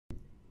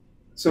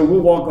So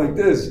we'll walk like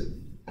this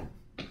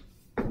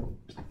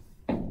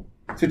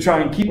to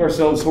try and keep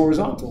ourselves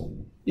horizontal,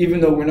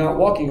 even though we're not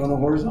walking on a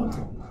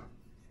horizontal.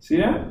 See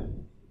that?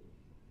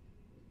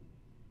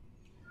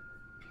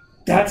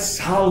 That's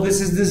how this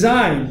is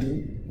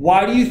designed.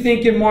 Why do you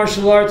think in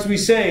martial arts we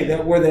say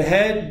that where the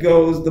head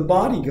goes, the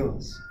body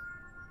goes?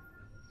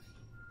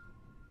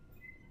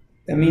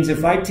 That means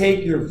if I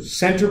take your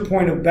center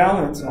point of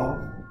balance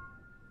off,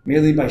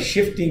 merely by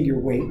shifting your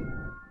weight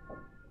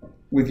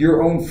with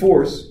your own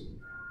force,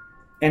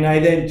 and I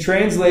then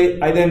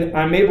translate,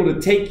 I'm able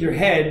to take your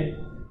head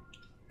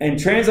and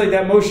translate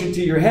that motion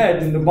to your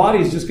head, and the body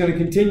is just going to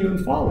continue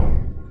and follow.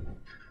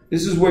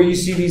 This is where you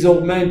see these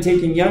old men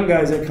taking young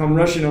guys that come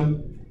rushing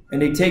them,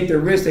 and they take their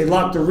wrist, they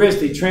lock their wrist,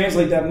 they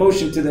translate that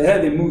motion to the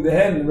head, they move the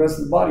head, and the rest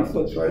of the body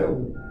flips right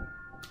over.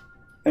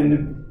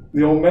 And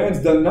the old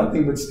man's done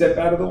nothing but step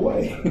out of the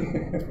way.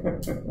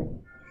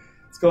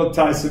 It's called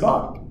Tai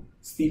Savak.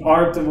 It's the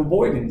art of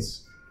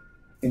avoidance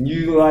and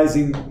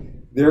utilizing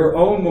their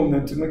own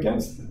momentum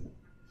against them.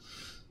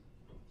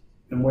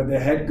 And where the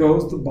head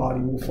goes, the body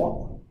will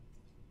follow.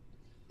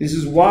 This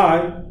is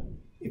why,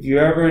 if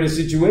you're ever in a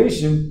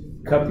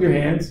situation, cup your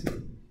hands,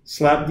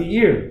 slap the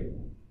ear.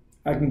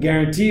 I can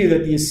guarantee you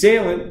that the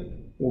assailant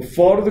will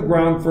fall to the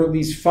ground for at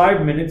least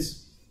 5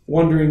 minutes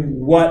wondering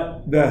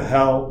what the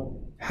hell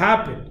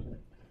happened.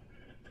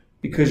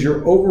 Because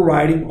you're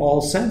overriding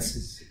all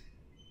senses.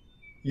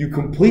 You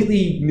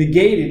completely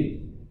negated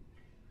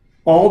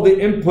all the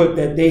input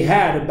that they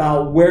had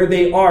about where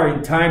they are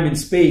in time and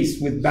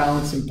space with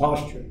balance and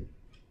posture.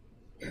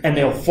 And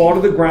they'll fall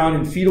to the ground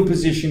in fetal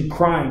position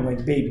crying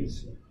like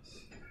babies.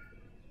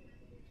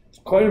 It's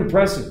quite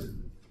impressive.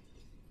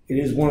 It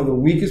is one of the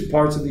weakest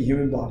parts of the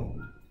human body.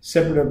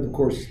 Separate of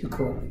course, the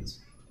carotid,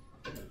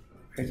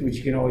 right, which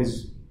you can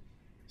always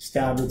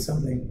stab with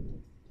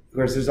something. Of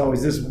course, there's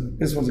always this one.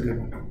 This one's a good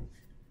one.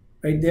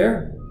 Right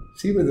there.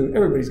 See where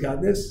everybody's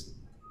got this?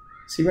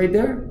 See right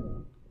there?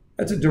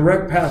 That's a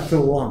direct path to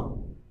the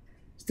lung.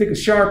 Stick a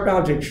sharp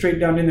object straight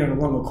down in there and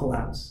the lung will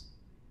collapse.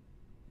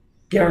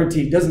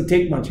 Guaranteed. Doesn't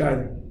take much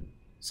either.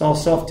 It's all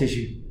soft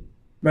tissue.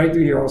 Right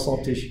through here, all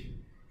soft tissue.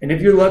 And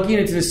if you're lucky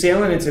and it's an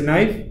assailant, it's a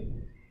knife,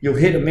 you'll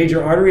hit a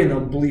major artery and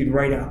they'll bleed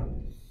right out.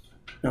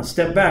 Now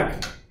step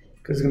back,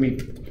 because it's going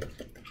to be...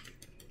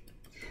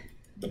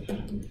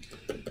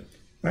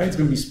 Right? It's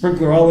going to be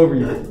sprinkler all over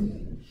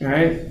you. All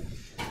right?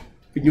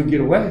 But you'll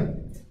get away.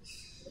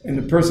 And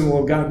the person will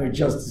have gotten their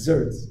just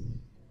desserts.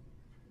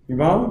 You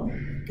follow?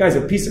 Guys,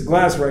 a piece of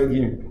glass right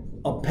here.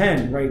 A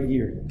pen right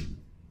here.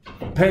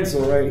 A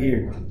pencil right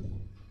here.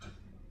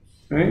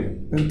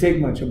 Right? Doesn't take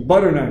much. A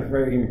butter knife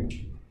right here.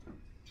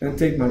 Doesn't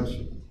take much.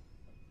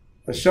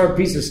 A sharp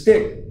piece of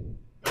stick.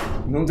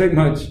 Don't take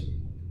much.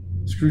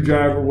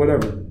 Screwdriver,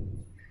 whatever.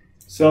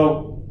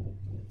 So,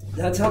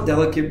 that's how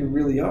delicate we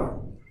really are.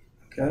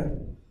 Okay?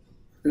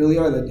 Really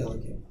are that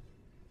delicate.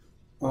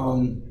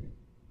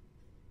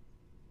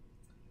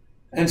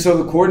 And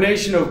so the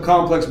coordination of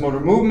complex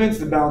motor movements,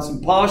 the balance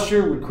and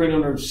posture with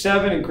cranial nerve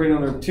 7 and cranial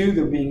nerve 2,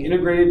 they're being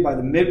integrated by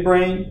the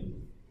midbrain.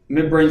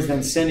 Midbrain is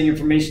then sending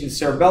information to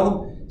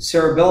cerebellum.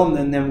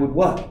 Cerebellum then would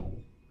what?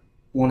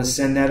 Want to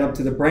send that up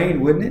to the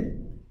brain, wouldn't it?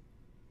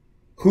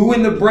 Who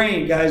in the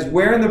brain, guys,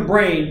 where in the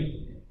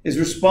brain is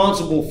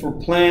responsible for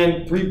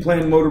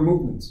pre-planned motor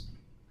movements?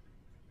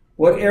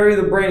 What area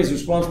of the brain is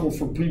responsible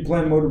for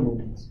pre-planned motor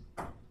movements?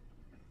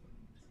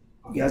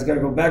 You guys got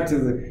to go back to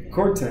the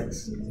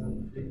cortex.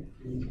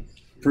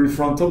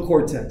 Prefrontal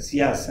cortex.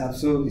 Yes,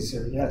 absolutely,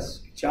 sir. Yes,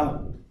 good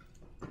job.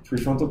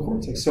 Prefrontal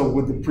cortex. So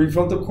would the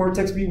prefrontal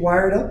cortex be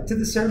wired up to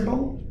the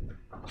cerebellum?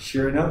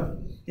 Sure enough,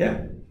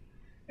 yeah.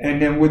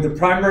 And then would the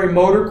primary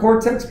motor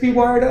cortex be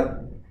wired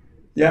up?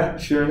 Yeah,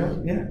 sure enough,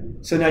 yeah.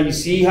 So now you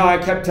see how I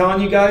kept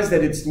telling you guys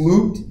that it's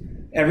looped?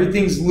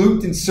 Everything's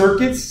looped in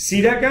circuits.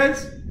 See that,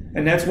 guys?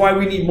 And that's why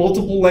we need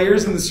multiple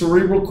layers in the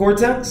cerebral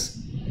cortex.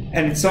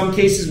 And in some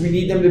cases, we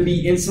need them to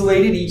be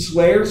insulated, each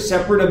layer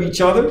separate of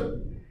each other,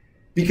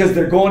 because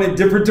they're going in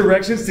different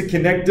directions to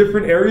connect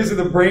different areas of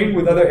the brain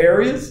with other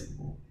areas.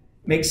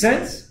 Make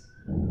sense?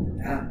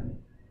 Yeah.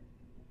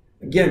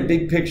 Again,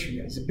 big picture,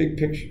 guys. A big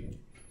picture.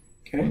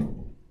 Okay?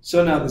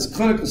 So now this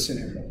clinical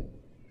scenario.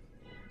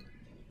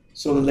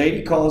 So the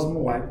lady calls my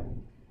wife.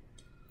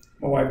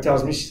 My wife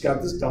tells me she's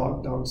got this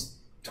dog. Dog's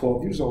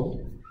 12 years old.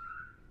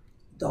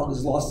 The dog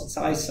has lost its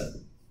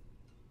eyesight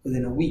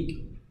within a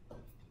week.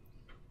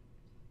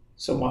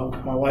 So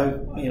my wife,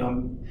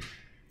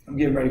 I'm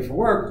getting ready for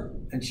work,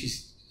 and she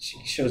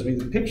shows me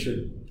the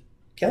picture,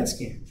 CAT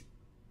scan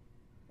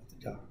of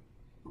the dog.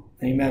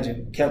 And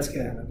imagine CAT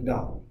scan of a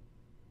dog.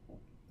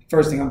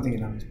 First thing I'm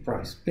thinking of is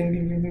price. Bing,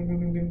 bing, bing, bing,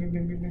 bing, bing, bing,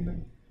 bing, bing,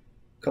 bing.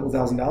 Couple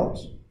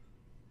 $1,000.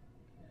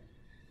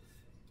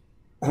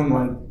 I'm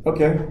like,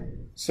 okay.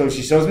 So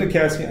she shows me the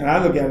CAT scan, and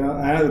I look at it,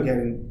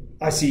 and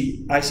I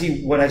see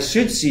what I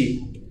should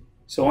see.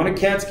 So on a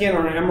CAT scan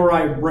or an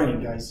MRI of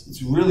brain, guys,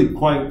 it's really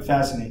quite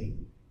fascinating.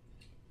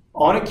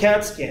 On a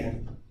CAT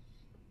scan,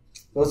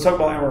 let's talk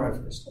about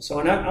MRI first. So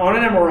on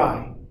an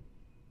MRI,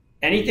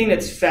 anything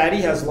that's fatty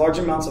has large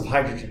amounts of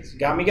hydrogens. You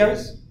got me,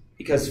 guys?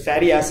 because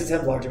fatty acids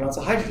have large amounts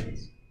of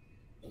hydrogens.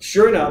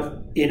 Sure enough,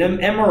 in an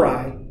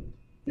MRI,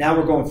 now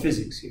we're going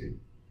physics here.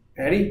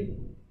 Ready?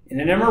 In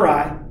an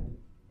MRI,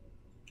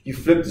 you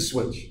flip the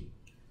switch.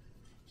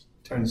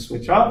 Turn the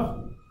switch off,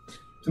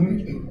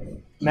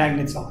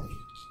 magnets on.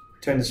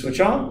 Turn the switch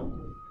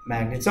on,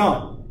 magnets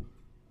on.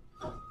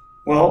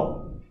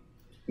 Well,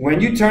 when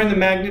you turn the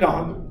magnet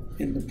on,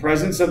 in the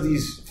presence of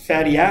these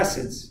fatty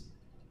acids,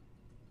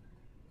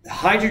 the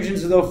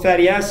hydrogens of those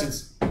fatty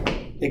acids,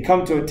 they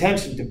come to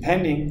attention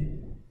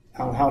depending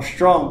on how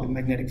strong the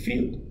magnetic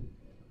field.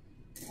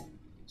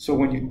 So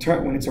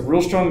when it's a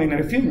real strong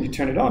magnetic field, when you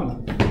turn it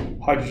on,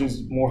 more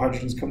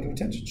hydrogens come to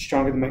attention.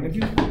 Stronger the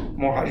magnetic field,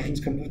 more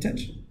hydrogens come to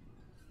attention.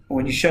 And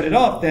when you shut it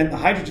off, then the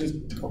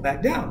hydrogens go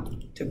back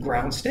down to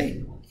ground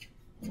state.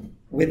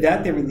 With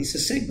that, they release a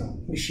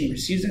signal. The machine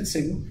receives that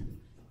signal,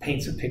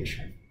 paints a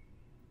picture.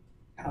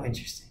 How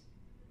interesting.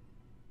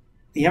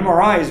 The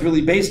MRI is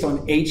really based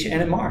on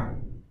HNMR,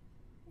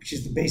 which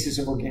is the basis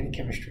of organic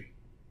chemistry.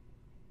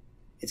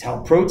 It's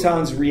how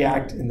protons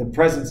react in the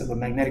presence of a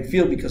magnetic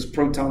field because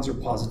protons are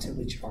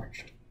positively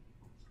charged.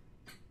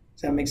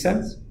 Does that make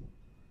sense?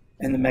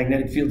 And the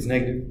magnetic field's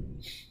negative.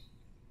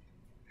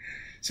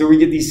 So we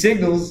get these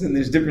signals, and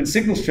there's different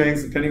signal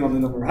strengths depending on the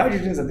number of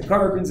hydrogens and the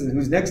carbons, and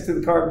who's next to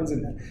the carbons,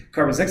 and the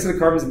carbons next to the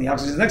carbons, and the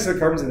oxygens next to the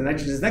carbons, and the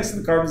nitrogens next to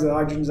the carbons, and the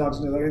hydrogens,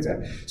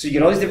 oxygens. So you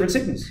get all these different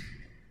signals.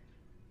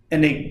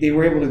 And they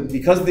were able to,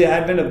 because of the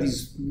advent of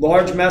these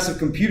large, massive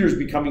computers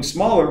becoming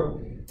smaller,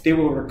 they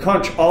were able to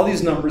crunch all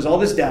these numbers, all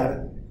this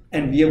data,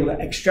 and be able to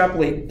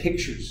extrapolate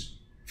pictures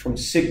from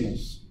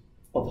signals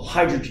of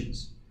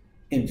hydrogens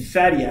and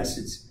fatty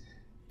acids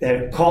that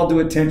are called to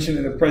attention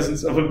in the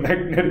presence of a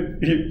magnetic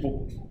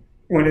field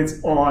when it's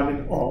on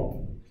and off.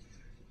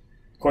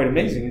 Quite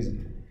amazing, isn't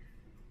it?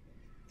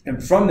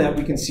 And from that,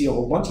 we can see a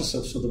whole bunch of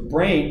stuff. So the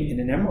brain, in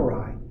an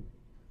MRI,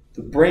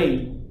 the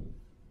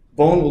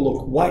bone will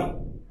look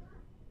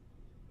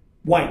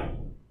white,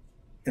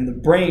 and the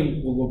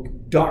brain will look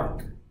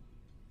dark.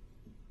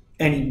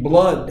 Any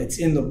blood that's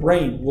in the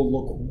brain will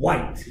look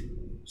white.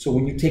 So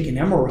when you take an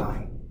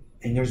MRI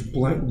and there's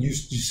blood, you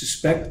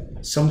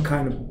suspect some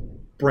kind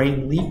of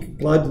brain leak,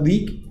 blood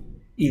leak,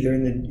 either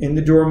in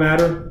the dura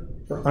mater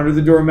or under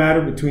the dura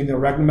mater, between the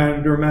arachnoid mater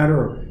and dura mater,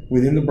 or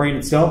within the brain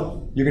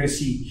itself, you're going to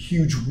see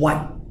huge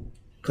white,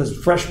 because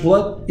fresh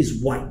blood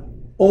is white.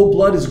 Old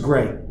blood is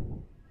gray.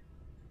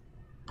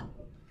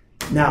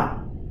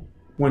 Now,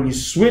 when you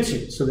switch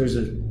it, so there's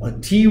a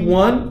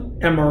T1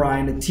 MRI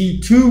and a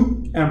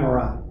T2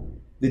 MRI.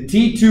 The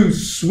T2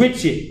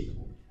 switch it.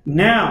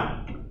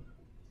 Now,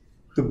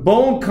 the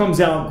bone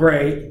comes out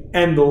gray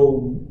and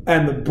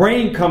the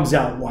brain comes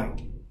out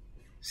white.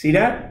 See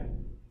that?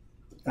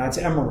 That's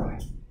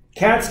MRI.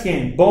 CAT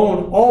scan,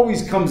 bone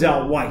always comes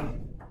out white.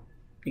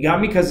 You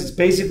got me? Because it's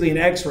basically an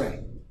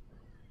X-ray.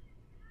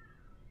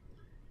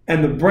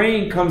 And the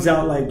brain comes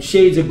out like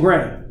shades of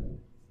gray.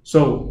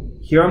 So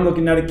here I'm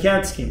looking at a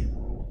CAT scan.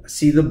 I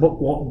see the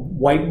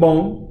white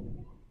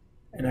bone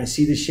and I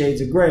see the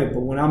shades of gray.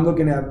 But when I'm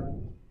looking at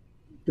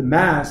the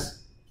mass,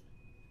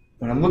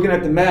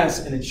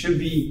 and it should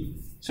be,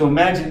 so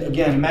imagine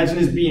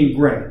this being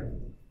gray,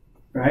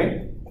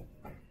 right?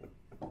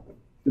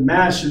 The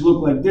mass should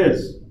look like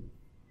this,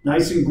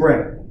 nice and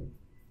gray,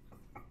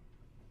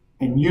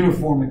 and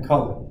uniform in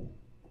color.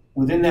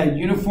 Within that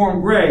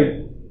uniform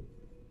gray,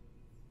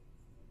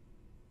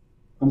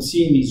 I'm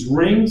seeing these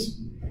rings,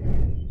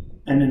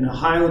 and then a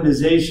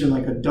hyalinization,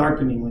 like a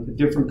darkening, like a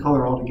different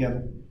color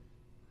altogether,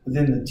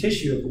 within the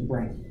tissue of the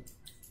brain,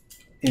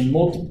 in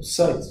multiple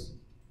sites.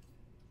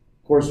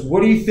 Of course,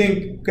 what do you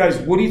think, guys,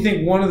 what do you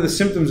think one of the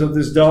symptoms of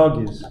this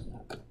dog is?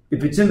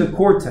 If it's in the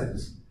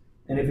cortex,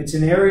 and if it's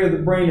an area of the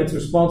brain that's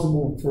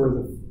responsible for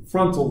the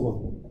frontal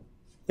lobe,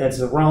 that's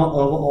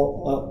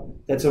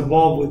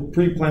involved with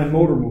pre-planned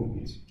motor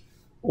movements,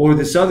 or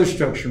this other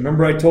structure.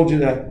 Remember I told you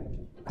that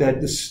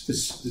the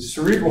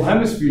cerebral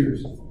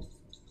hemispheres,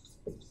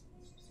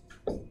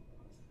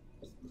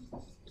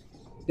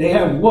 they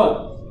have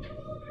what?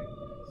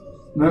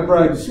 Remember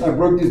I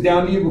broke this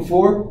down to you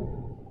before?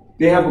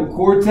 They have a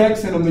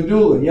cortex and a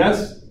medulla,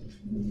 yes?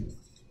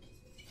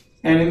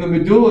 And in the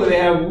medulla they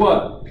have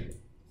what?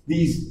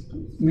 These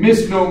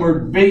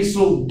misnomered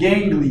basal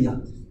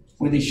ganglia,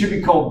 when they should be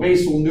called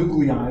basal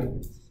nuclei.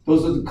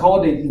 Those are the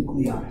caudate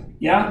nuclei,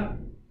 yeah?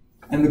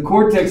 And the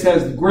cortex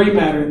has the gray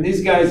matter, and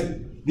these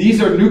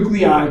are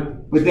nuclei,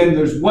 but then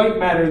there's white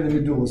matter in the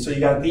medulla. So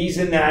you got these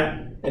and that,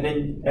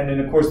 and then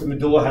of course the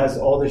medulla has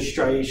all the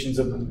striations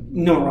of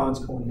neurons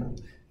going up,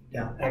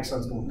 down,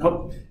 axons going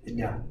up and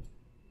down.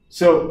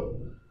 So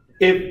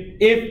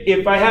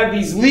if I have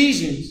these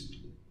lesions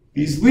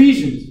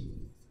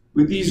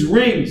with these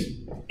rings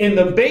in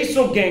the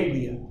basal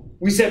ganglia,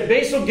 we said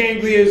basal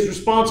ganglia is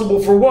responsible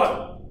for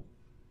what?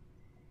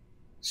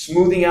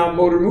 Smoothing out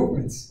motor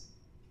movements,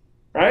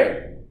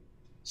 right?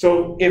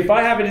 So if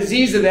I have a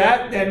disease of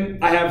that, then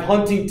I have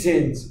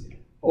Huntington's,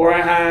 or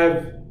I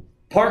have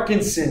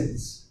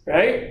Parkinson's,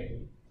 right?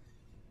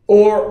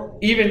 Or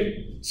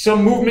even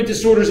some movement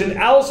disorders in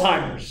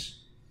Alzheimer's.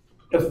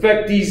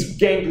 affect these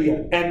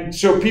ganglia. And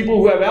so people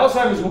who have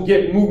Alzheimer's will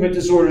get movement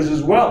disorders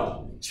as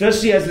well,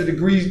 especially as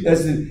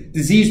the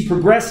disease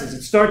progresses.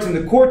 It starts in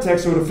the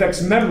cortex, so it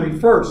affects memory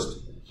first.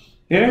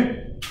 Yeah?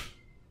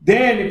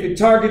 Then if it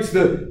targets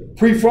the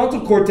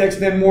prefrontal cortex,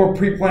 then more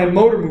pre-planned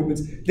motor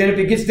movements. Then if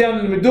it gets down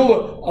to the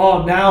medulla,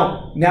 oh,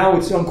 now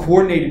it's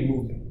uncoordinated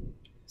movement.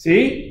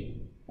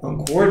 See?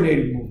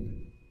 Uncoordinated movement.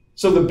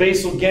 So the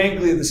basal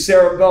ganglia, the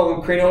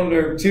cerebellum, cranial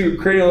nerve 2,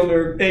 cranial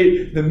nerve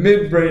 8, the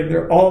midbrain,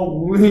 they're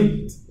all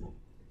linked.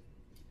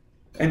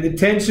 And the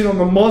tension on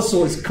the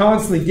muscle is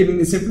constantly giving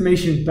this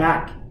information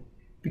back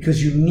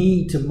because you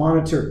need to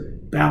monitor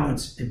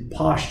balance and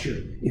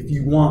posture if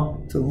you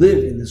want to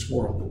live in this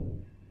world.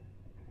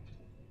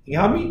 You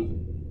got me?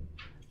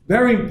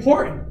 Very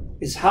important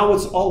is how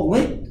it's all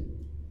linked.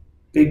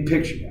 Big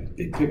picture, guys.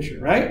 Big picture,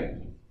 right?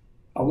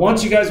 I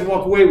want you guys to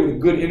walk away with a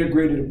good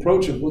integrated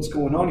approach of what's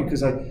going on here,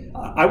 because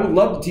I would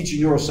love to teach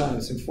you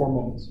neuroscience in 4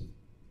 moments.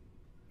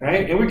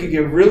 Right? And we could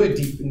get really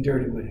deep and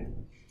dirty with it.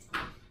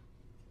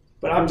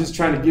 But I'm just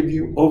trying to give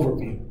you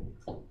overview.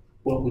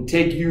 What would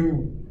take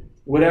you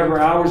whatever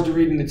hours to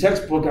read in the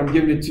textbook, I'm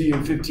giving it to you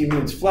in 15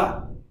 minutes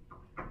flat.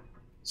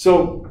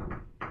 So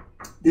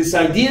this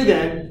idea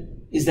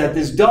then is that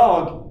this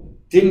dog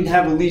didn't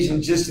have a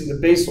lesion just in the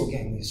basal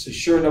ganglia. So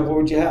sure enough, what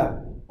would you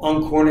have?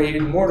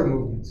 Uncoordinated motor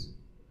movements.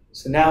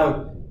 So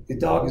now the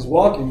dog is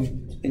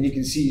walking and you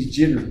can see he's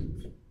jittery.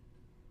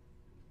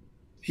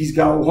 He's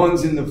got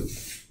ones in the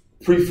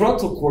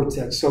prefrontal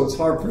cortex, so it's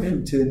hard for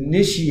him to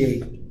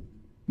initiate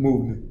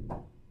movement.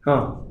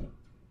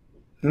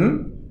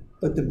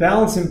 But the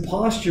balance and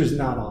posture is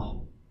not off.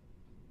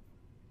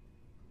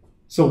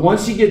 So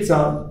once he gets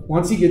up,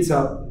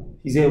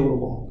 he's able to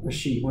walk. Or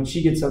she. Once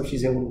she gets up,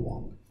 she's able to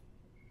walk.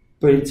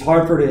 But it's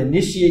hard for her to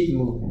initiate the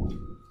movement.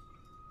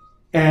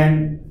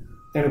 And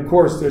of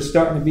course, there's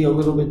starting to be a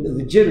little bit of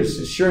the jitters.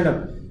 So sure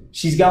enough,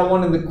 she's got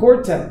one in the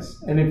cortex.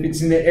 And if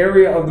it's in the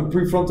area of the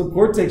prefrontal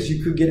cortex,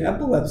 you could get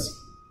epilepsy.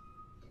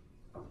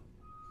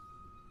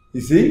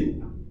 You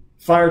see?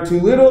 Fire too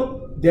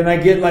little, then I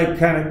get like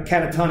kind of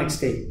catatonic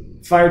state.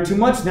 Fire too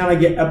much, now I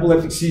get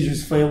epileptic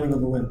seizures, flailing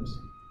of the limbs.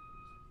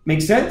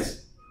 Make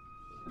sense?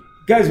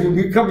 Guys,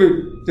 we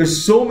covered,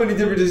 there's so many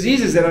different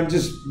diseases that I'm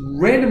just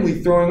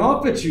randomly throwing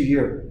off at you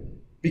here.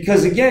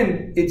 Because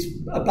again, it's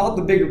about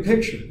the bigger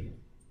picture.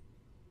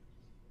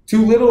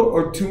 Too little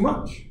or too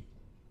much?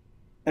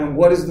 And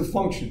what is the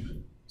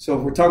function? So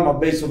if we're talking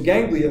about basal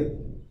ganglia,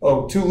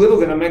 oh, too little,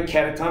 then I'm in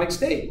catatonic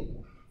state.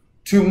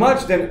 Too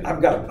much, then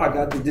I've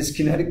got the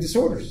dyskinetic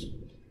disorders.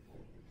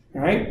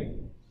 All right?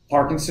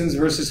 Parkinson's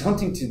versus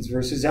Huntington's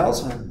versus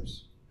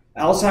Alzheimer's.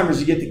 Alzheimer's,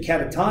 you get the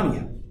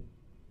catatonia.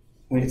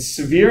 When it's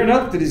severe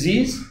enough, the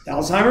disease,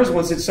 Alzheimer's,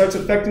 once it starts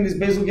affecting this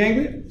basal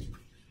ganglia,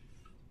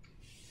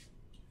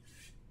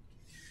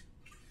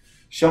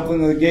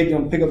 shuffling of the gait, they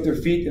don't pick up their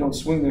feet, they don't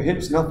swing their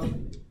hips,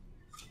 nothing.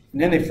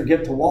 And then they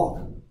forget to walk.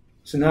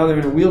 So now they're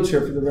in a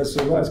wheelchair for the rest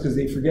of their lives because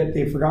they've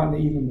forgotten to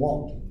even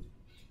walk.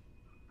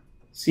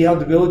 See how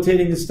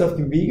debilitating this stuff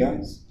can be,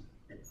 guys?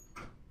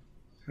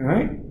 All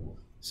right?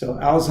 So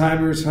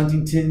Alzheimer's,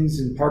 Huntington's,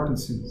 and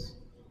Parkinson's.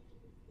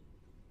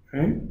 All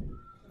right?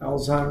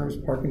 Alzheimer's,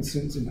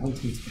 Parkinson's, and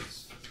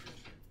Huntington's.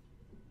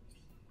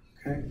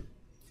 Okay?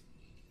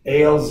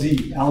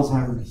 ALZ,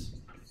 Alzheimer's.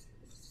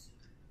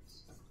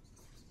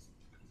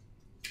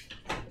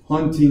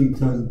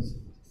 Huntington's.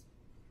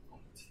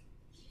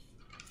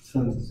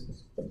 And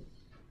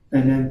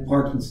then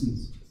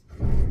Parkinson's.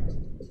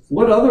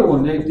 What other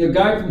one? The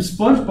guy from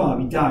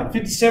SpongeBob, he died.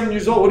 57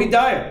 years old. What did he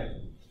die of?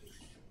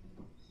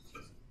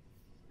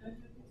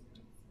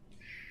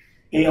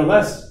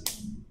 ALS.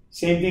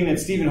 Same thing that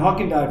Stephen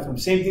Hawking died from.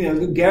 Same thing that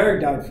Lou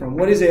Gehrig died from.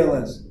 What is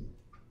ALS?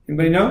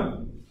 Anybody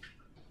know?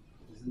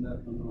 Isn't that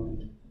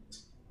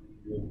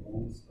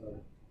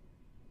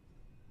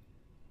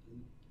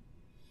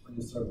when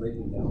you start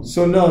breaking down?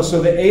 So no.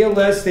 So the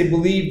ALS, they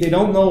believe, they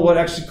don't know what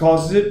actually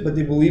causes it, but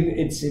they believe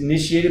it's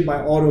initiated by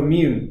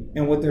autoimmune.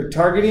 And what they're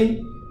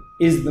targeting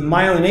is the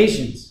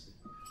myelinations.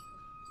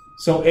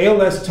 So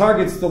ALS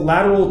targets the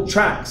lateral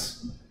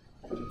tracts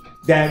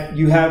that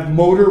you have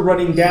motor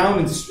running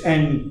down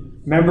and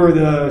remember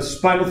the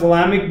spinal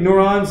thalamic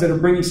neurons that are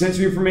bringing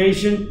sensory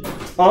information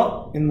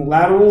up in the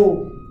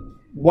lateral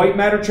white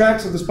matter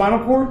tracts of the spinal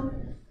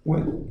cord?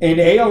 In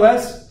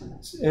ALS,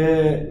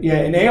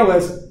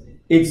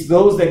 it's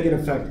those that get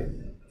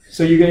affected.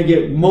 So you're going to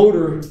get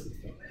motor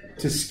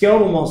to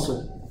skeletal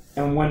muscle,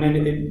 and when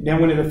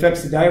it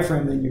affects the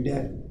diaphragm, then you're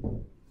dead.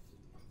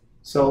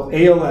 So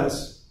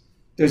ALS,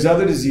 there's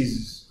other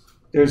diseases.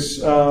 There's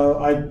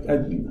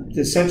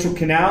the central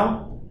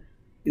canal.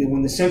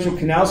 When the central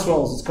canal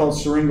swells, it's called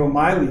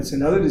syringomyelia. It's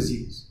another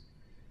disease.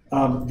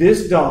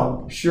 This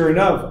dog, sure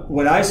enough,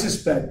 what I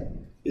suspect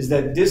is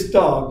that this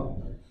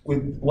dog,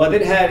 with what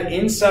it had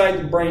inside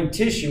the brain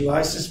tissue,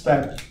 I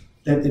suspect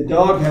that the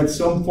dog had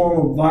some form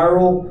of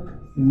viral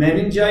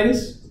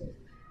meningitis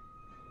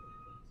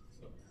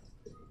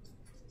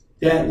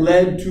that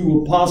led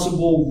to a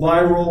possible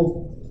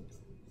viral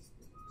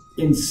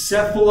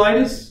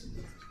encephalitis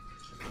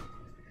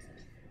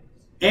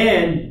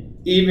and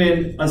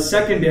even a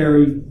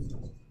secondary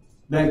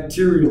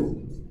bacterial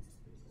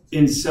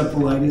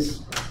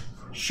encephalitis.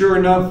 Sure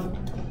enough,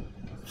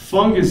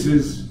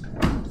 funguses,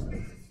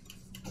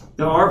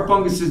 there are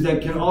funguses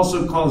that can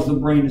also cause the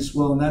brain to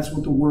swell, and that's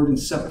what the word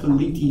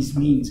encephalitis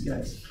means,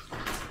 guys.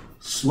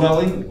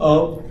 Swelling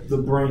of the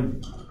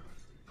brain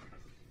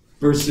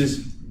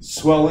versus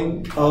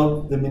swelling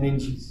of the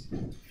meninges.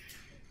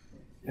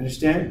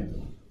 Understand?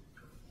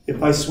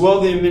 If I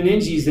swell the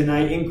meninges, then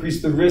I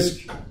increase the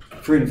risk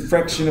for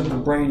infection of the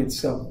brain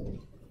itself.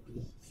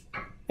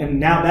 And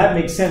now that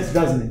makes sense,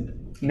 doesn't it?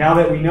 Now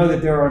that we know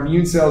that there are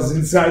immune cells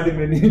inside the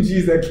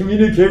meninges that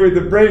communicate with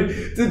the brain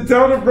to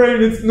tell the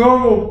brain its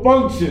normal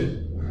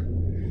function.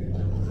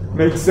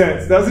 Makes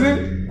sense, doesn't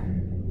it?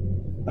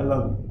 I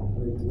love it.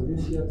 Wait,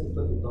 wouldn't she have to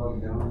put the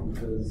dog down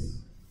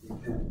because you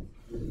can't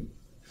really...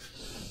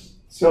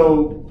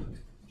 So,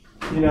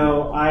 you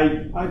know,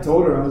 I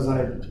told her, I was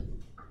like,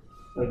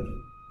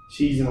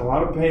 she's in a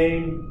lot of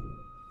pain,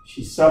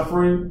 she's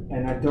suffering,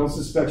 and I don't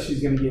suspect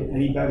she's going to get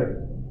any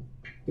better.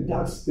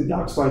 The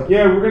doc's like,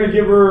 yeah, we're going to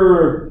give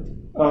her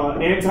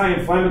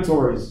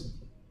anti-inflammatories.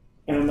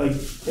 And I'm like,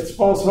 that's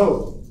false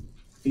hope.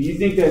 If you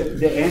think that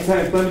the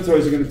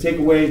anti-inflammatories are going to take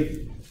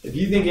away, if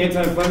you think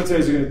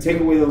anti-inflammatories are going to take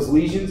away those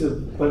lesions,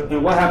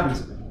 and what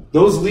happens?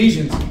 Those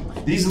lesions,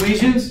 these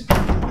lesions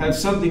have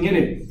something in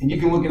it, and you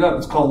can look it up.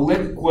 It's called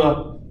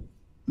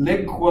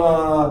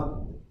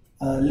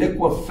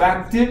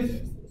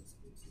liquefactive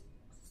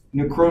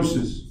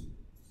necrosis.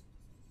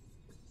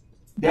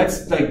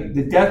 That's like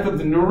the death of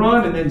the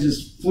neuron, and then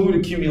just fluid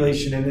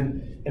accumulation, and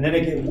then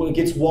it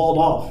gets walled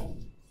off.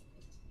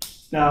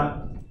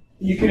 Now,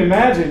 you can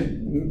imagine.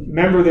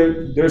 Remember,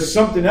 there's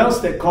something else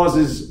that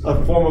causes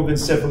a form of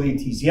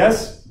encephalitis.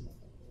 Yes,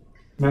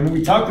 remember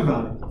we talked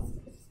about it.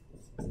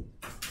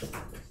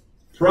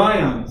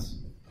 Prions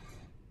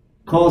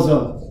cause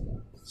a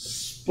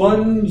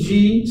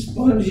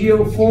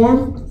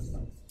spongiform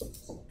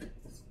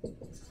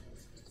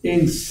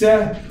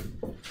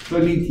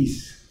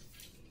encephalitis.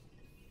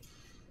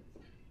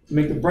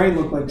 Make the brain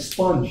look like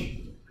sponge.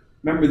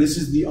 Remember, this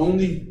is the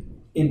only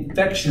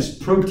infectious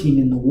protein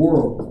in the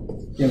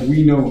world that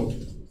we know of,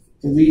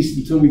 at least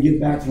until we get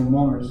back from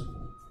Mars.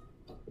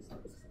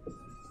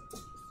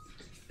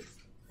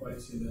 Why do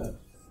you say that?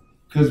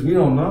 Because we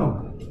don't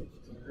know.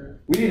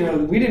 We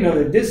didn't know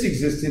that this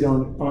existed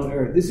on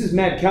Earth. This is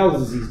mad cow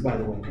disease, by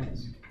the way,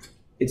 guys.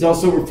 It's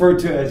also referred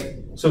to as,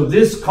 so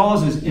this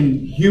causes, in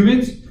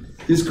humans,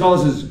 this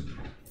causes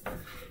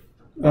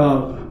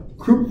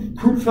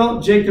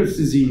Creutzfeldt-Jacobs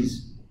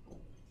disease.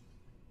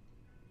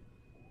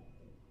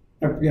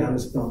 I forgot how to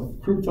spell it.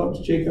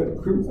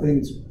 Creutzfeldt-Jacobs, I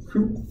think it's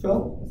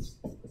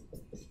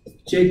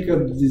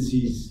Creutzfeldt-Jacobs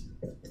disease.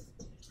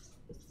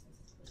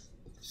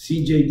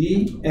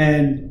 CJD,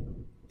 and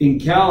in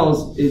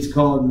cows, it's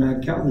called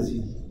mad cow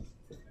disease.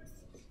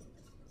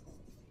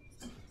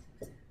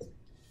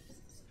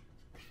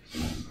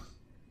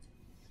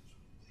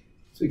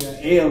 So you got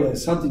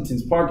ALS,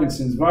 Huntington's,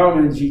 Parkinson's, viral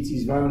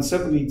meningitis, viral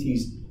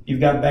encephalitis. You've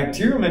got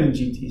bacterial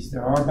meningitis.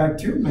 There are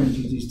bacterial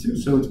meningitis too,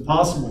 so it's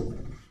possible.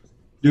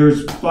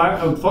 There's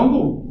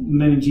fungal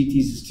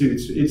meningitis too.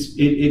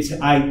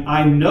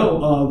 I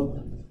know of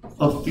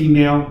a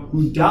female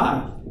who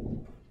died.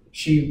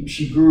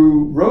 She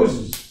grew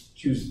roses.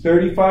 She was a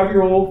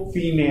 35-year-old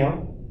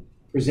female,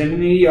 presented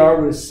in the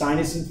ER with a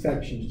sinus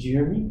infection. Did you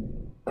hear me?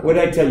 What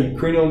did I tell you?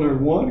 Cranial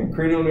nerve 1 and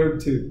cranial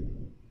nerve 2.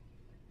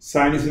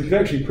 Sinus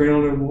infection,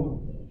 cranial nerve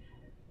 1.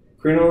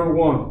 Cranial nerve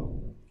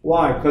 1.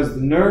 Why? Because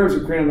the nerves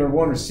of cranial nerve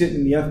 1 are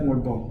sitting in the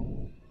ethmoid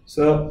bone.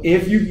 So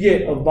if you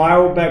get a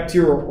viral,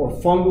 bacterial, or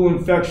fungal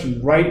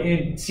infection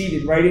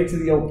seeded right into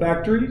the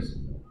olfactories,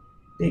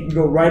 they can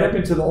go right up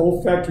into the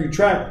olfactory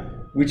tract,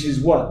 which is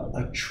what?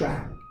 A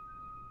tract.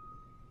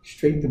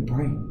 Straight to the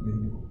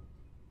brain,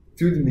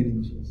 through the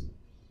meninges.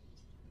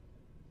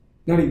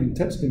 Not even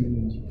touch the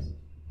meninges.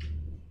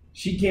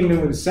 She came in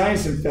with a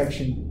sinus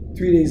infection.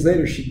 3 days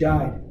later, she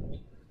died.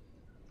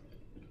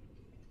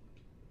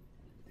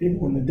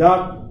 When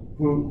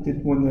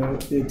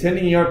the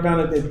attending ER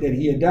found out that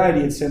he had died,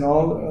 he had sent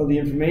all the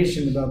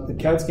information about the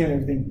CAT scan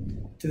and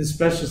everything to the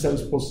specialist that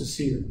was supposed to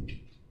see her,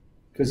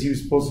 because they were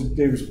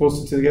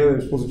supposed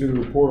to do the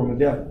report on the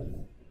death.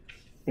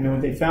 And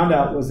what they found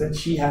out was that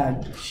she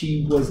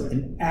was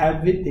an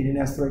avid, they didn't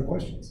ask the right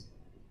questions.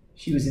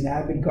 She was an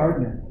avid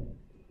gardener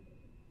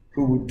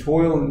who would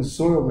toil in the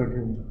soil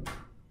every week.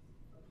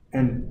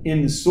 And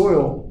in the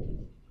soil,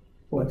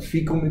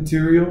 fecal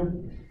material,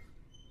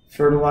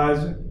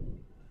 fertilizer,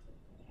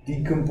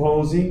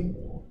 decomposing.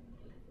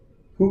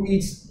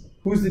 Who's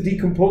the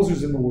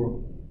decomposers in the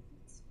world?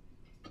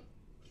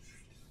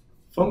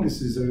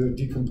 Funguses are the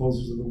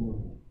decomposers of the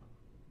world.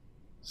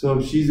 So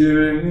she's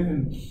there,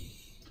 and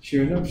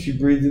sure enough, she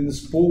breathed in the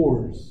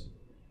spores.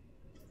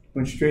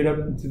 Went straight up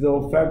into the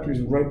olfactories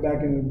and right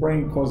back into the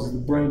brain, causes the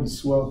brain to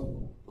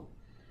swell.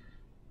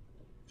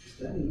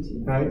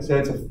 Right? So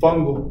that's a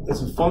fungal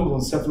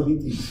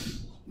encephalitis.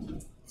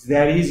 It's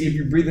that easy if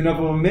you breathe enough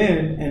of them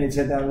in, and it's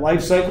at that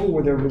life cycle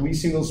where they're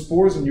releasing those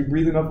spores and you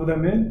breathe enough of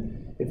them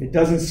in. If it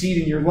doesn't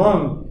seed in your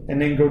lung and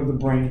then go to the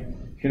brain,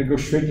 it's going to go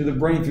straight to the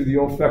brain through the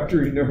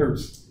olfactory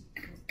nerves.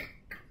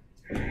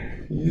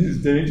 This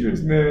is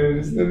dangerous, man.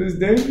 This stuff is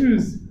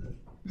dangerous.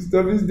 This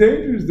stuff is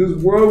dangerous.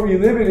 This world we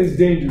live in is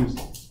dangerous.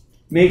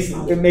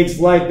 It makes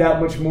life that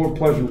much more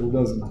pleasurable,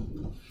 doesn't it?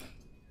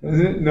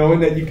 Doesn't it?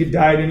 Knowing that you could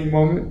die at any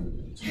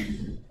moment.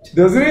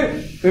 Doesn't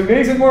it? It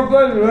makes it more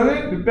pleasurable, doesn't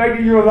it? The fact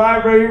that you're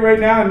alive right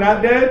now and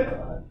not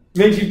dead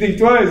makes you think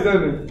twice,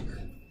 doesn't it?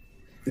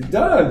 It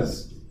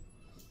does.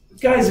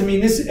 Guys, I mean,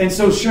 this, and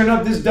so sure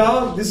enough, this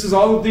dog, this is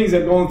all the things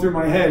that are going through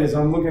my head as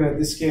I'm looking at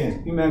this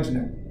scan. Imagine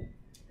that.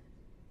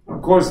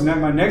 Of course, and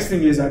then my next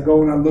thing is I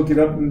go and I look it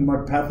up in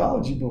my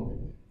pathology book.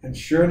 And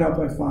sure enough,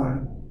 I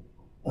find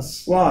a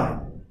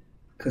slide,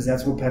 because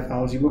that's what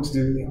pathology books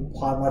do. They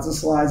plot lots of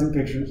slides and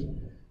pictures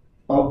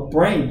of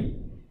brain.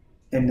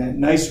 And that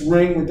nice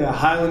ring with that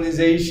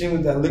hyalinization,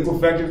 with that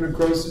liquefactive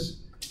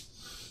necrosis,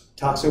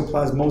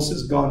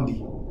 toxoplasmosis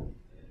gondii.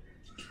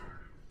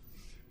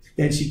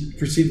 Then she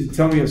proceeded to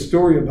tell me a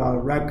story about a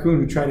raccoon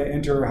who tried to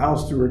enter her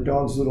house through her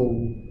dog's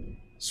little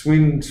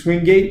swing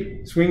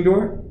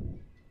door.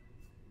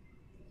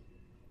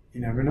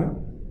 You never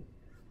know.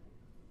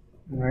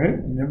 All right?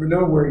 You never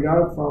know where he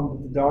got it from,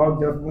 but the dog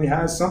definitely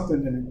has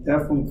something, and it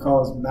definitely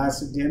caused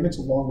massive damage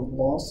along with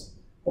loss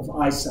of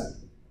eyesight.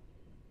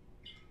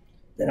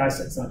 That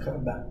eyesight's not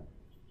coming back.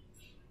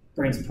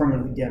 Brain's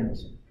permanently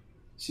damaged.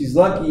 She's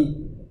lucky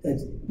that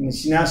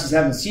now she's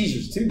having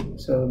seizures too.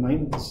 So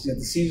she's got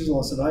the seizures,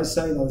 loss of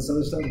eyesight, all this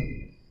other stuff.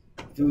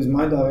 If it was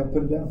my dog, I'd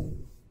put it down.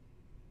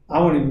 I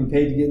wouldn't even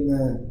pay to get in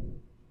the.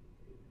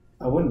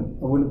 I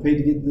wouldn't have paid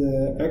to get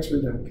the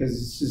X-ray done, because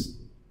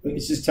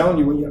it's just telling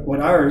you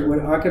what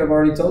I could have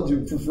already told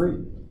you for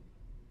free.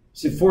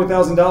 She said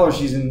 $4,000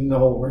 she's in the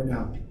hole right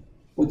now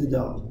with the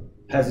dog.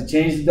 Has it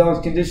changed the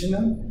dog's condition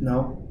then?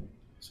 No.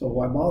 So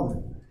why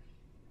bother?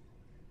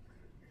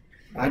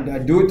 I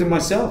do it to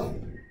myself.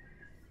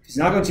 If it's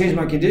not going to change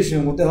my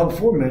condition, what the hell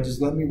for, man? Just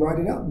let me ride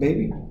it out,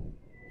 baby.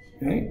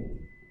 Right?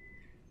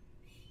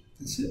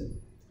 That's it.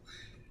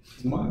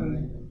 It's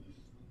mine.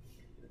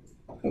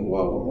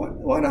 Well,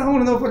 what I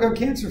want to know if I got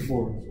cancer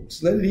for?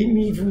 Just let it eat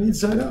me from the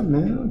inside out,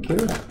 man. I don't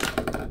care.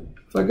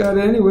 If I got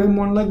it anyway,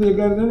 more than likely I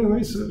got it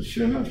anyway, so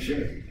sure enough,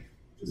 shit.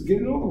 Just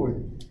get it over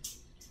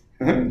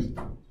with.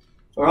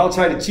 Or I'll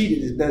try to cheat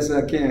it as best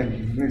I can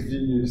in the next few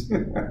years.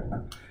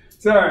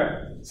 It's all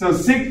right. So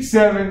 6,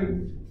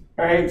 7,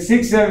 all right,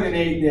 6, 7, and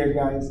 8 there,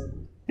 guys.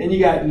 Then you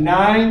got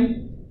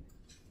 9,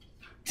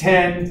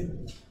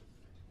 10,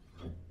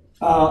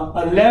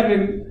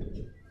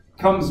 11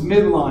 comes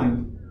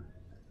midline.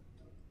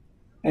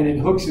 And it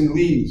hooks and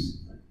leaves.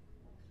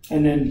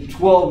 And then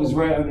 12 is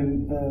right,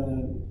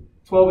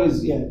 12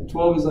 is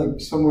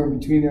like somewhere in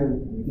between there,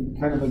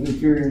 kind of like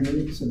inferior and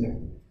middle, so there,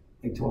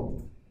 like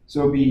 12. So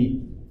it'd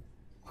be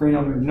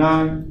cranial nerve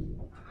 9.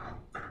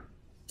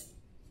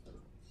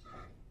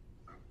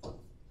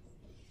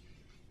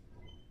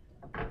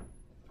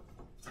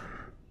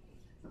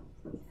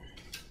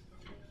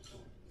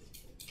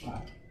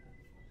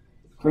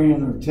 Cranial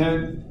nerve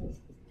 10,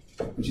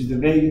 which is the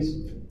vagus.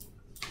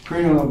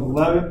 Cranial nerve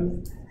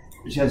 11,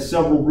 which has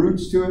several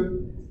roots to it.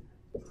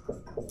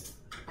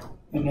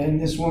 And then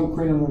this one,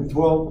 cranial nerve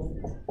 12,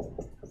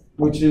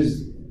 which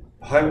is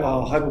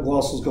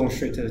hypoglossal, going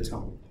straight to the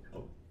tongue.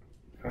 All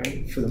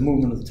right, for the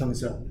movement of the tongue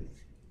itself.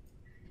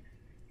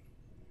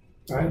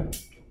 All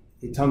right,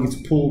 the tongue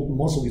gets pulled, the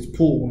muscle gets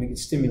pulled when it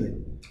gets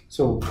stimulated.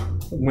 So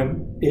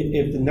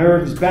if the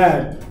nerve is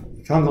bad,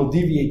 the tongue will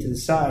deviate to the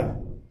side.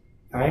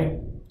 All right.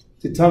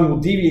 The tongue will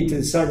deviate to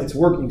the side that's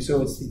working,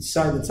 so it's the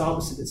side that's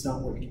opposite that's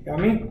not working. Got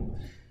me?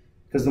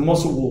 Because the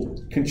muscle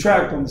will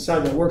contract on the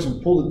side that works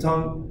and pull the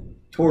tongue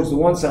towards the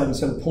one side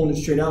instead of pulling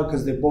it straight out,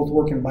 because they're both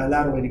working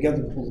bilaterally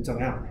together to pull the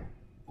tongue out.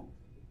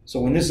 So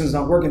when this one's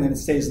not working, then it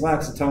stays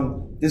lax. The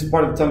tongue, this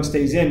part of the tongue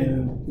stays in,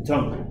 and then the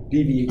tongue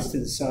deviates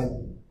to the side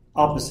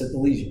opposite the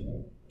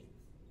lesion.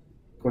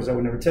 Of course, I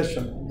would never test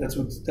them.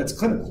 That's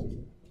clinical.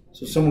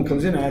 So if someone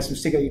comes in, I ask them,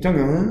 stick out your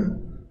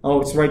tongue.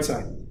 Oh, it's right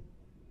side.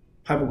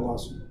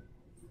 Hypoglossal.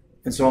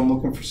 And so I'm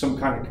looking for some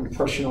kind of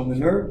compression on the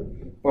nerve,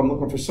 or I'm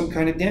looking for some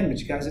kind of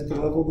damage, guys, at the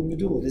level of the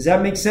medulla. Does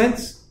that make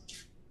sense?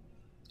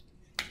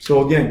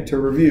 So again, to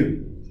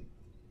review,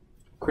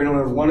 cranial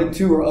nerve 1 and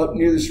 2 are up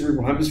near the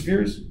cerebral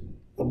hemispheres.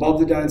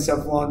 Above the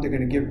diencephalon, they're going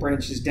to give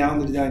branches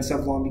down to the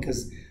diencephalon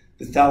because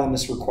the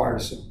thalamus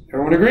requires so.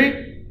 Everyone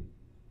agree?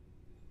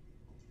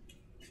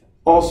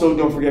 Also,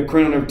 don't forget,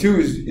 cranial nerve 2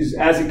 is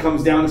as it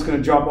comes down, it's going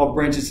to drop off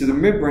branches to the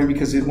midbrain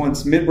because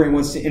midbrain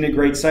wants to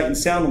integrate sight and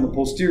sound on the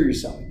posterior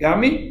side. Got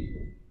me?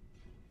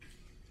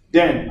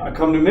 Then I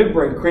come to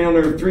midbrain. Cranial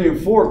nerve 3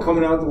 and 4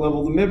 coming out at the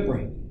level of the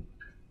midbrain.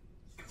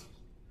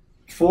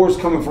 4 is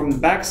coming from the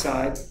back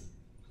side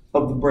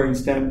of the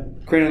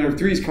brainstem. Cranial nerve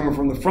 3 is coming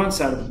from the front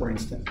side of the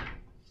brainstem.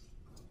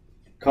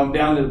 Come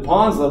down to the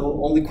pons level,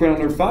 only cranial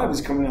nerve 5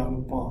 is coming out of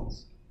the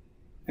pons.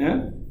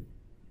 Yeah?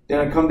 Then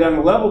I come down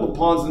the level, the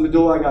pons and the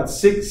medulla, I got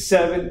 6,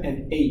 7,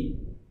 and 8.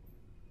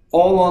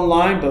 All on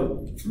line,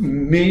 but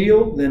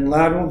medial, then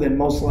lateral, then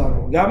most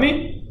lateral. Got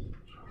me?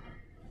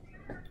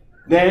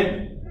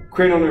 Then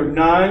cranial nerve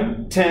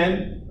 9,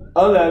 10,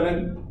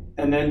 11,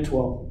 and then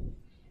 12.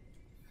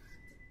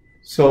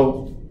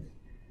 So,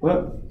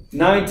 what?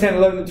 9, 10,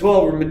 11, and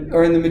 12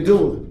 are in the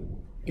medulla.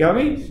 Got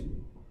me?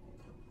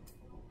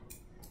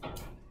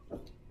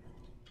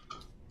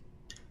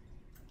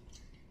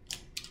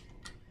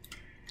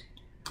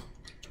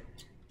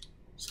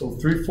 So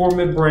 3, 4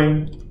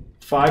 midbrain,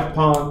 5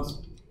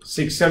 pons,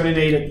 6, 7, and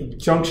 8 at the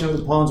junction of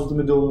the pons with the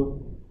medulla,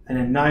 and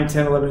then 9,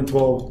 10, 11, and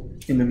 12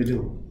 in the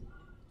medulla.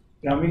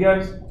 Got me,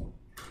 guys?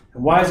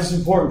 And why is this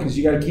important? Because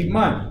you got to keep in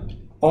mind,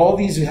 all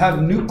these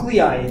have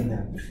nuclei in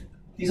them.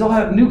 These all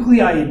have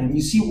nuclei in them.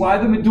 You see why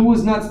the medulla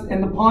is not,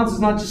 and the pons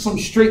is not just some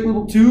straight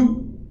little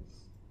tube?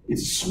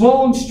 It's a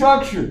swollen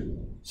structure.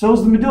 So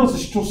is the medulla.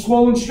 It's a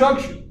swollen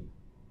structure.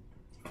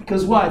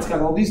 Because why? It's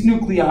got all these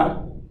nuclei.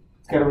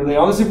 It's got to relay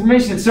all this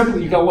information. And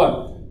separately, you got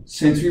what?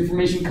 Sensory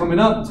information coming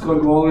up. It's going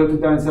to go all the way up to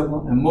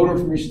diencephalon. And motor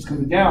information is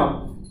coming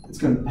down. It's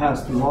going to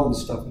pass through all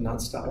this stuff and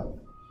not stop.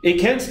 It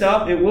can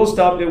stop. It will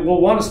stop. It will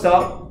want to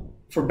stop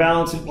for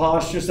balance and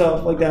posture,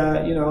 stuff like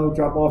that. You know,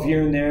 drop off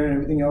here and there and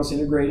everything else,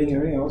 integrating and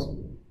everything else.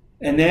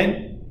 And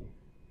then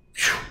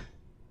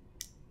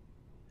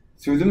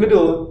through the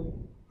medulla.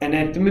 And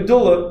at the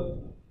medulla,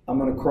 I'm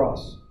going to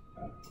cross.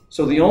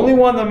 So the only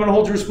one that I'm going to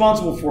hold you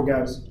responsible for,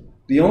 guys,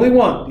 the only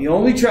one, the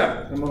only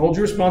track I'm going to hold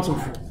you responsible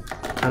for,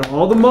 out of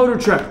all the motor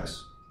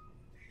tracks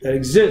that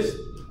exist,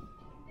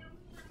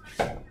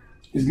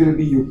 is going to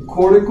be your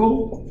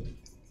cortical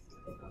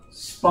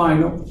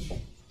spinal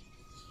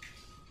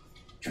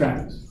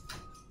tracks.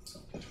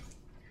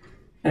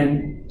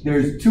 And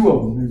there's two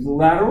of them. There's the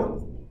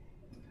lateral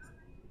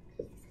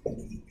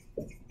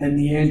and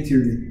the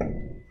anterior.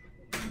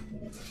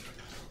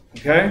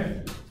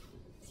 Okay?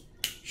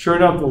 Sure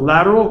enough, the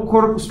lateral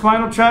cortical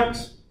spinal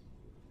tracts,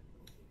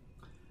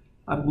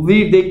 I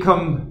believe they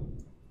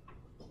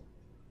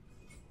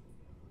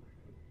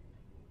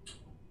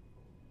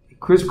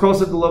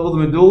crisscross at the level of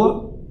the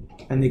medulla,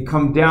 and they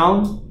come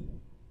down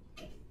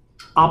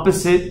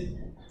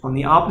on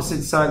the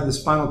opposite side of the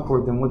spinal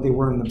cord than what they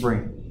were in the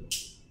brain.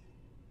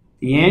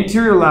 The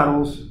anterior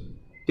laterals,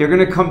 they're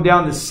going to come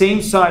down the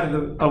same side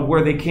of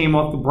where they came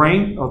off the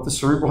brain, off the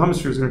cerebral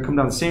hemisphere, is going to come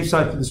down the same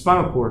side through the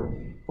spinal cord.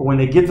 But when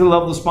they get to the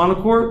level of the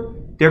spinal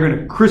cord, they're going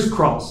to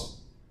crisscross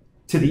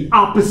to the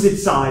opposite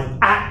side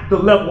at the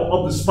level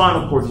of the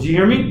spinal cord. Did you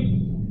hear me?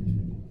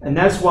 And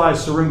that's why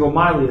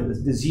syringomyelia, the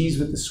disease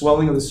with the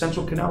swelling of the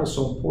central canal, is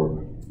so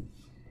important.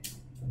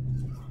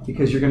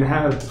 Because you're going to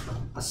have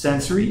a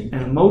sensory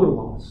and a motor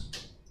loss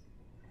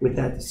with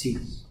that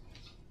disease.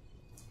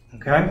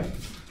 Okay?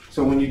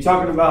 So when you're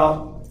talking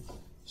about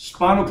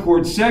spinal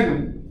cord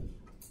segment,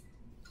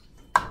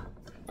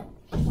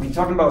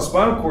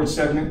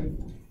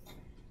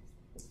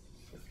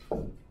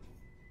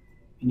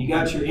 and you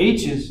got your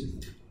H's,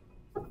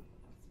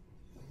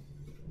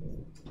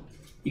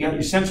 you got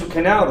your central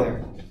canal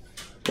there.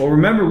 Well,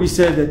 remember we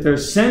said that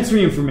there's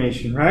sensory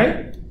information,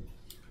 right?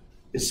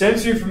 The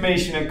sensory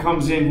information that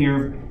comes in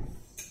here,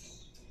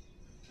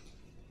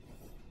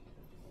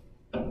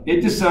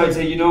 it decides,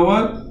 hey, you know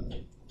what?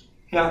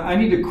 Yeah, I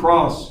need to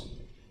cross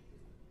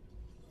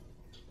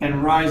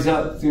and rise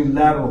up through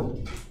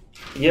lateral.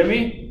 You get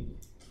me?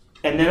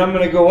 And then I'm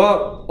going to go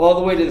up all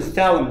the way to the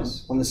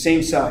thalamus on the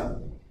same side.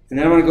 And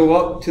then I'm going to go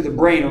up to the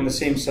brain on the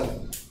same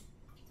side.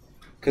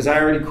 Because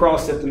I already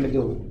crossed at the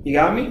medulla. You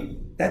got me?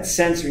 That's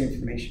sensory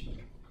information.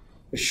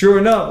 But sure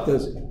enough,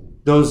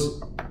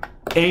 those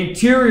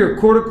anterior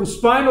cortical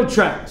spinal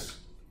tracts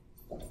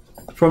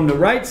from the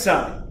right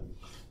side,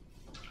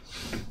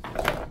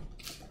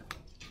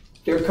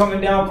 they're coming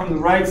down from the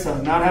right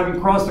side. Not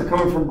having crossed, they're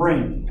coming from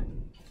brain.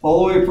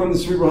 All the way from the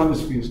cerebral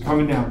hemispheres,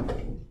 coming down.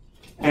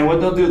 And what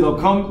they'll do, they'll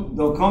come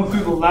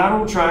through the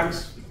lateral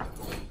tracts,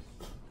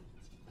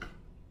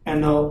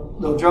 and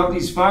they'll drop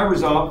these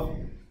fibers off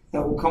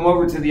that will come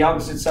over to the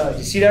opposite side.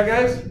 You see that,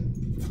 guys?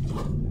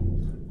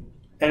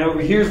 And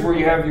over here is where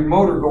you have your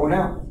motor going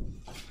out.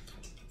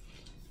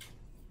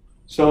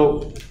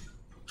 So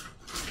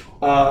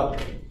that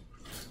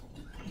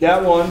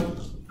one,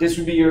 this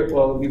would be your,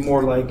 well, it would be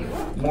more like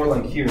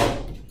here.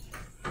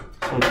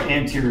 So it's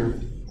anterior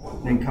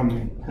then coming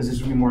in, because this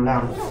would be more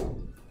lateral.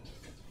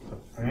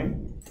 All right?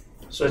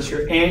 So it's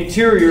your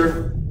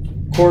anterior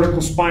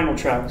cortical spinal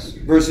tracts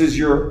versus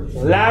your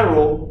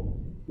lateral,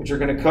 which are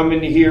going to come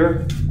into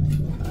here.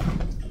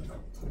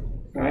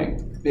 Right?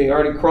 They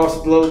already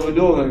crossed the level of the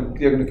medulla.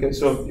 They're going to,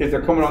 so if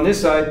they're coming on this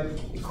side,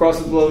 cross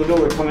the level of the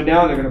medulla, they're coming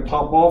down, they're going to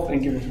pop off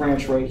and give a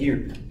branch right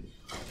here.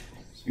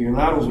 So your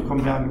laterals will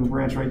come down to a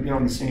branch right there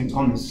on this,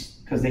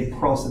 because they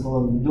crossed at the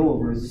level of the medulla,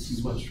 whereas this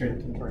is what's straight up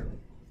to the brain.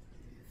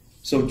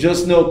 So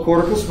just know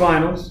cortical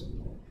spinals,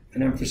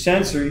 and then for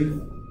sensory,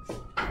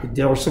 the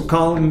dorsal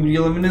column,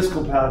 medial and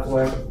meniscal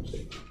pathway,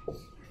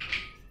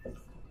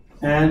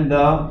 and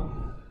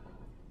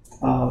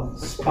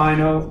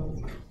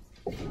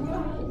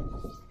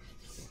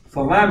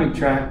spinothalamic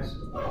tracts,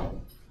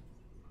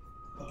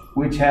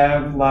 which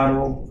have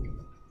lateral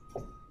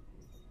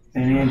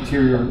and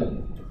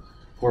anterior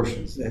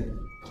portions. That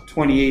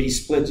 20-80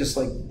 split, just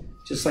like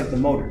the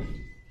motor.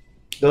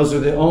 Those are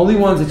the only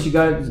ones that you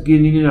guys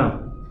need to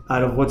know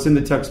out of what's in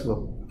the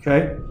textbook.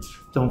 Okay?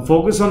 Don't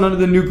focus on none of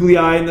the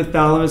nuclei and the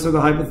thalamus or the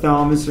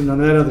hypothalamus or none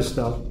of that other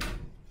stuff.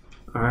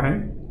 All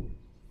right?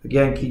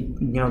 Again, keep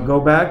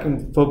go back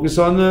and focus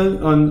on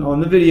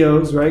the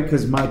videos, right?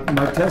 Because my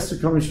tests are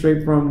coming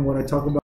straight from what I talk about.